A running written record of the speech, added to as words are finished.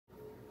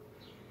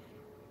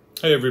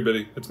Hey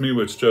everybody, it's me,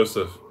 Witch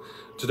Joseph.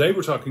 Today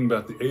we're talking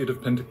about the Eight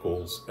of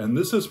Pentacles, and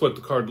this is what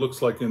the card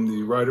looks like in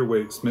the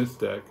Rider-Waite-Smith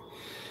deck.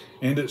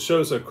 And it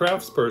shows a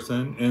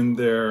craftsperson in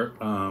their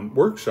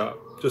workshop,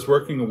 just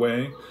working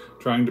away,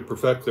 trying to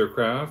perfect their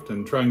craft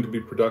and trying to be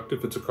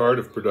productive. It's a card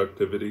of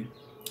productivity.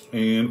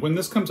 And when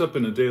this comes up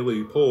in a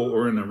daily pull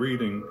or in a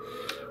reading,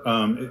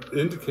 it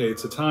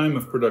indicates a time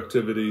of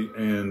productivity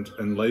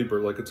and labor,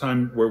 like a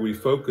time where we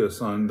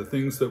focus on the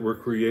things that we're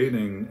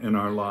creating in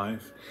our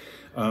life.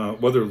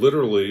 Whether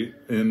literally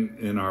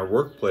in our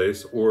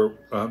workplace or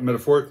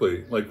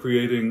metaphorically, like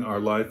creating our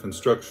life and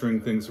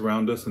structuring things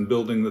around us and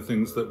building the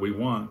things that we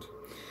want.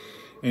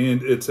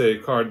 And it's a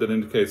card that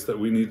indicates that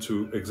we need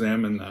to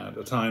examine that,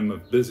 a time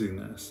of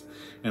busyness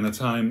and a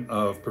time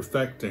of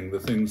perfecting the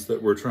things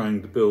that we're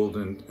trying to build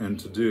and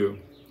to do.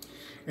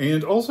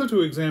 And also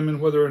to examine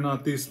whether or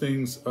not these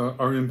things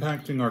are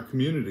impacting our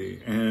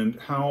community and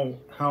how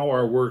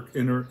our work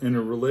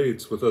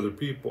interrelates with other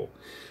people.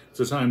 It's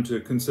a time to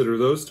consider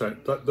those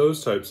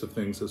types of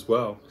things as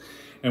well.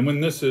 And when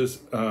this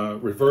is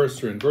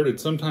reversed or inverted,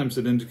 sometimes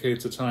it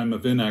indicates a time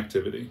of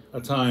inactivity, a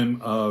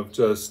time of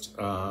just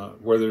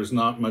where there's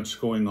not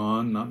much going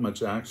on, not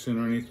much action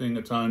or anything,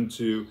 a time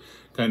to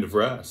kind of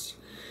rest.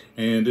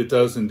 And it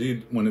does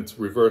indeed, when it's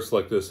reversed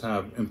like this,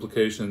 have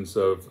implications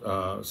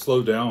of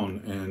slow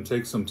down and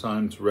take some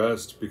time to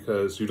rest,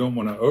 because you don't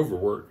want to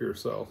overwork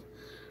yourself,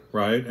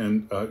 right?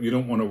 And you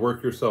don't want to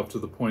work yourself to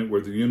the point where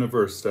the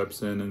universe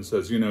steps in and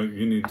says, you know,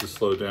 you need to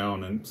slow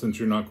down. And since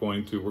you're not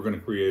going to, we're going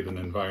to create an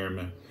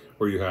environment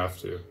where you have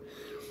to.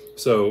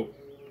 So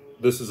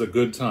this is a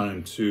good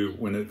time to,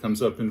 when it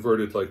comes up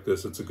inverted like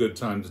this, it's a good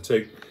time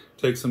to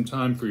take some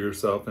time for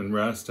yourself and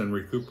rest and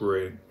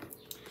recuperate.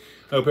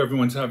 I hope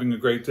everyone's having a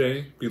great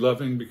day. Be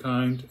loving, be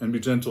kind, and be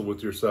gentle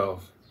with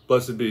yourself.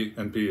 Blessed be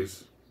and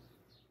peace.